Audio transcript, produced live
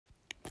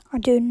I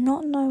do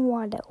not know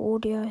why the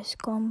audio is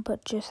gone,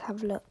 but just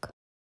have a look.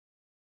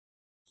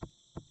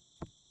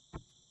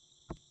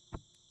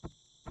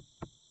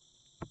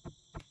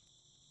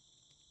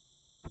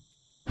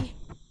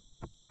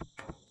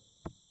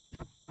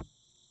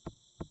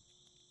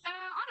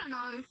 I don't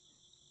know.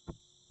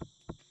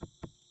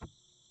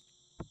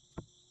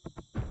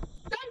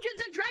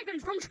 Dungeons and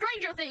Dragons from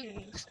Stranger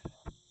Things.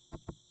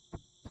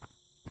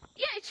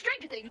 Yeah, it's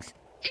Stranger Things.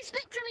 It's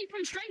literally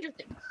from Stranger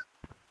Things.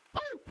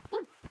 Oh,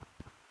 oh.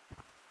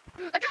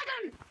 A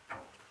dragon!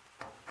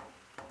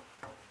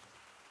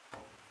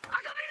 I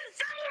can be a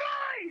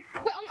samurai!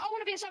 Wait, I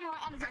want to be a samurai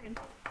and a dragon.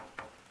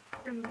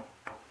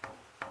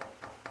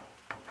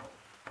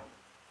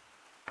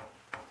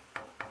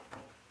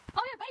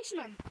 Oh yeah,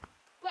 basement.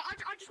 Well, I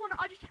just want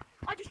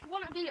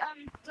to be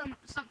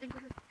something.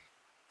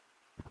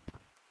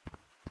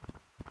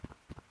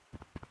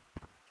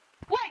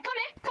 Wait, come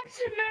here. Come to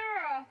the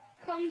mirror.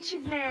 Come to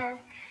the mirror.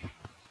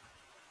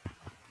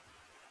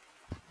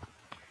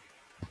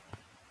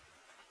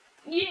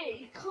 Yeah,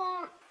 you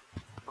can't.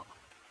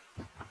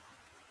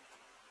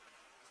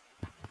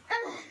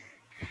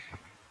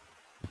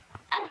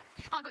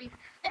 I got you.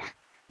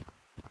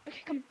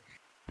 Okay, come.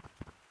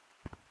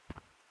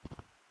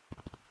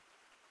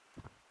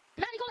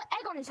 Man, he got an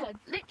egg on his head,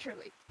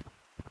 literally.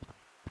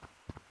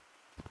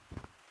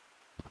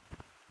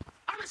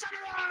 I'm a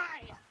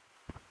samurai!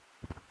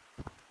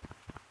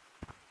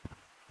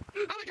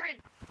 I'm a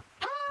dragon!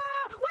 Ah!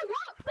 Wait,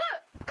 what?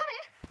 Look! Come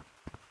here!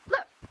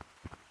 Look!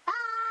 Ah!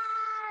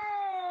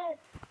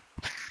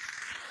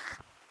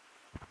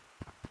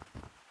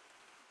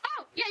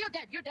 Oh! Yeah, you're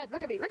dead, you're dead.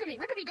 Look at me, look at me,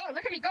 look at me go,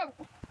 look at me go!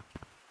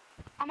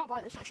 I might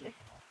buy this, actually.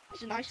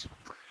 This is nice.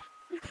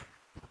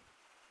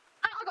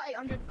 I got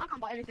 800. I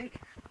can't buy anything.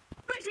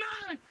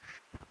 Baseman!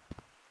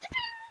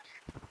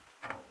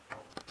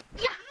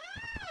 Yeah!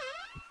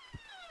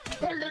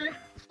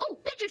 Oh,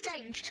 picture's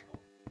changed.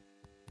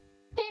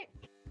 Here.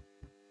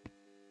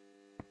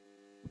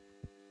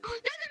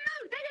 There's a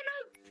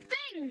new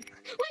thing.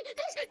 Wait,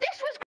 this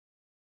was.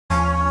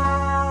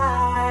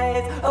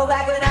 Oh,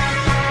 back when I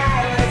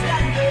was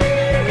younger,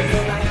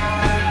 oh my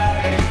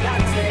God,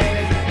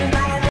 youngsters, in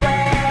my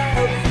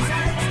world,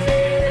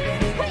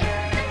 sunset. Wait,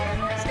 there's a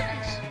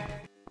monsters.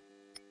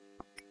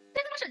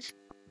 There's a monsters.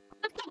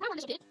 The blue one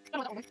disappeared. I don't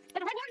know that one.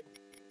 There's a red one.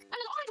 And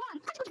there's an orange one.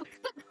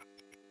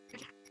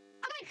 Okay.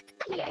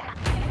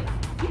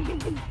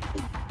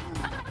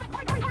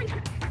 Orange.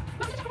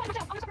 No, this is for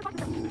myself. I'm a sacrifice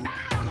myself. Ah!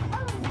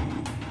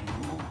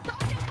 The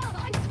orange color, the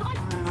orange color.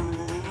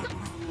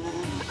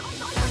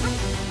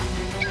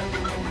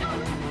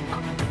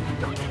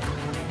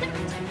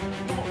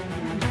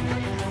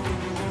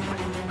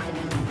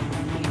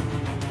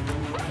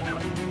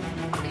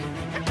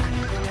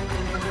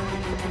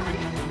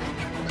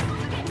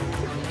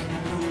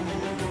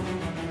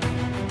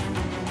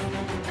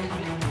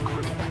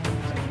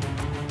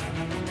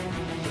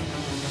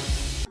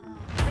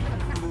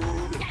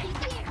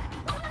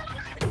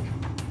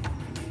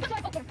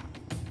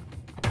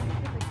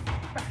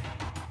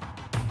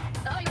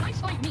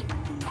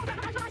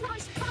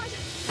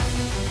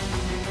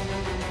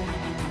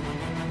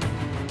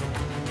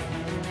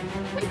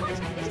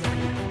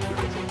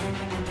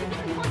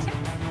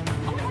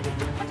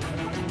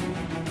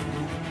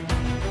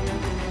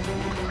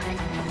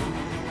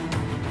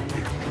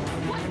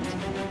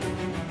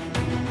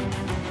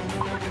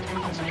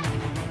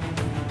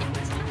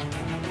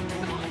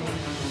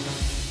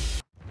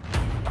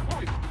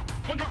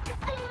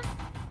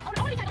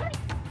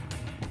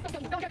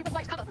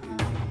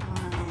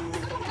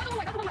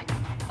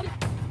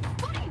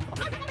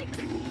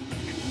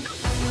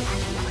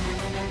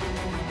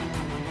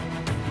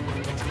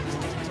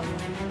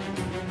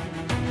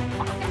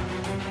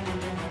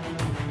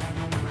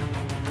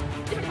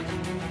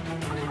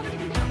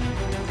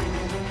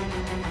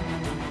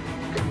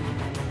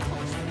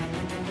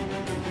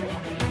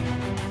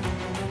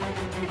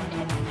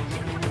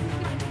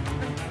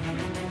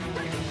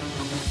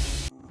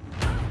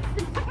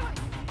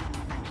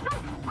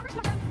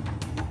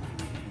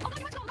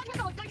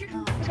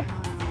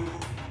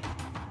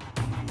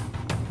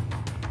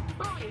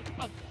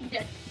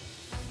 Dead.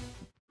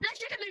 Let's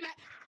check a new map.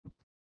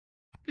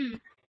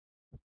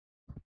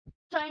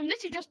 So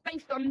this is just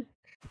based on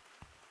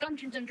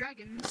Dungeons and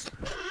Dragons.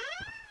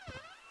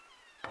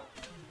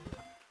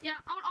 Yeah,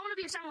 I want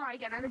to be a samurai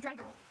again and a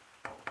dragon.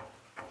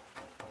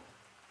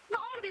 No, I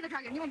want to be the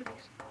dragon. You want to be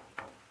this?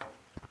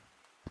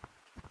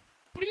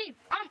 What do you mean?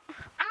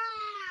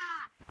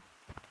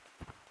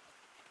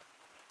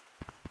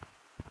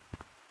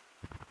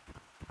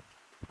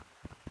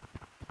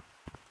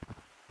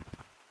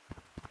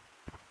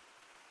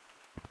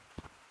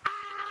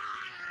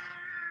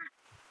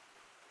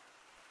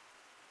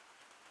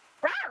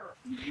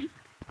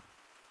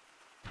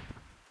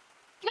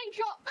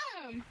 Slingshot,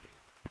 boom!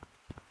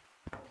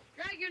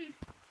 Dragon.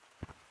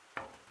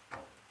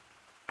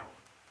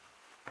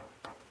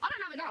 I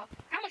don't have enough.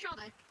 How much are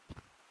they?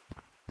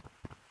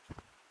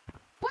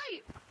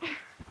 Wait!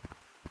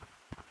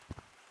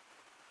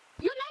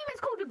 Your name is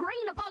called the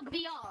Green Bug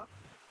VR.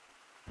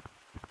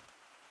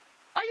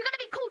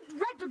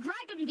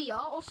 Dragon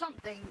VR or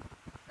something.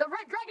 The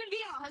Red Dragon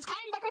VR has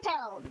came back to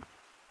town.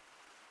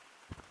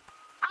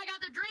 I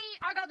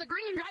got the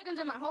green dragons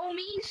and my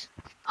homies.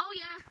 Oh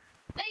yeah,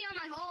 they are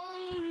my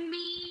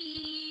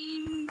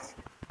homies.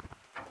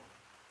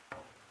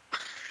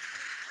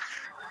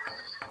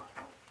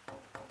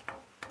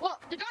 What?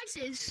 The dice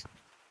is.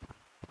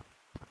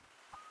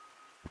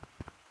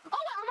 Oh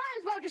well, I might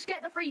as well just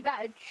get the free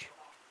badge.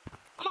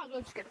 I might as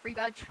well just get the free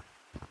badge.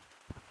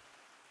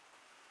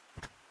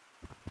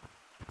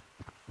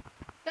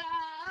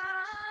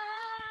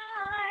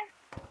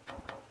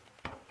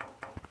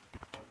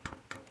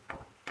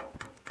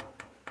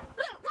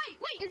 Look, wait,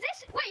 is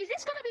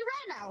this gonna be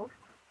rare now?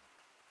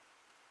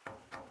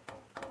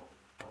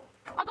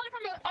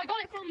 I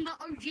got it from the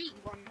OG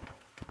one.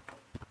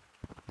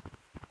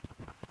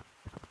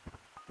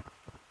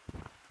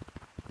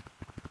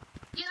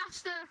 Yeah,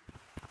 that's the.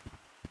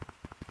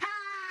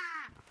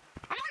 Ah!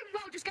 I might as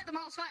well just get the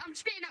mask. I'm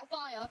spitting out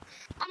fire.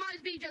 I might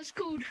as well just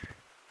called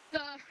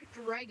the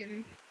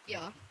dragon.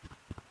 Yeah.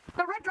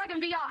 The Red Dragon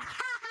VR. Ha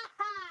ha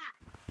ha!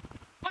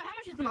 Wait, how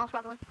much is the mask,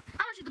 by the way?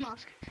 How much is the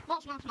mask?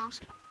 Mask.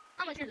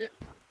 How much is it?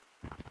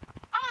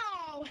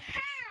 Oh,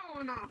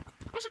 hell no!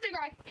 What's the thing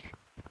like?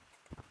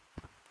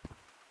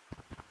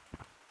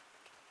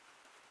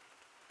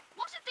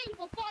 What's the thing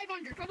for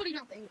 500? Probably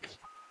nothing.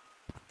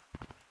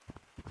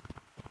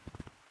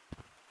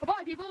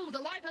 Bye, people. The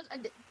live has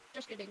ended.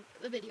 Just kidding.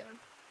 The video.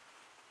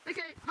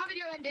 Okay, my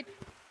video ended.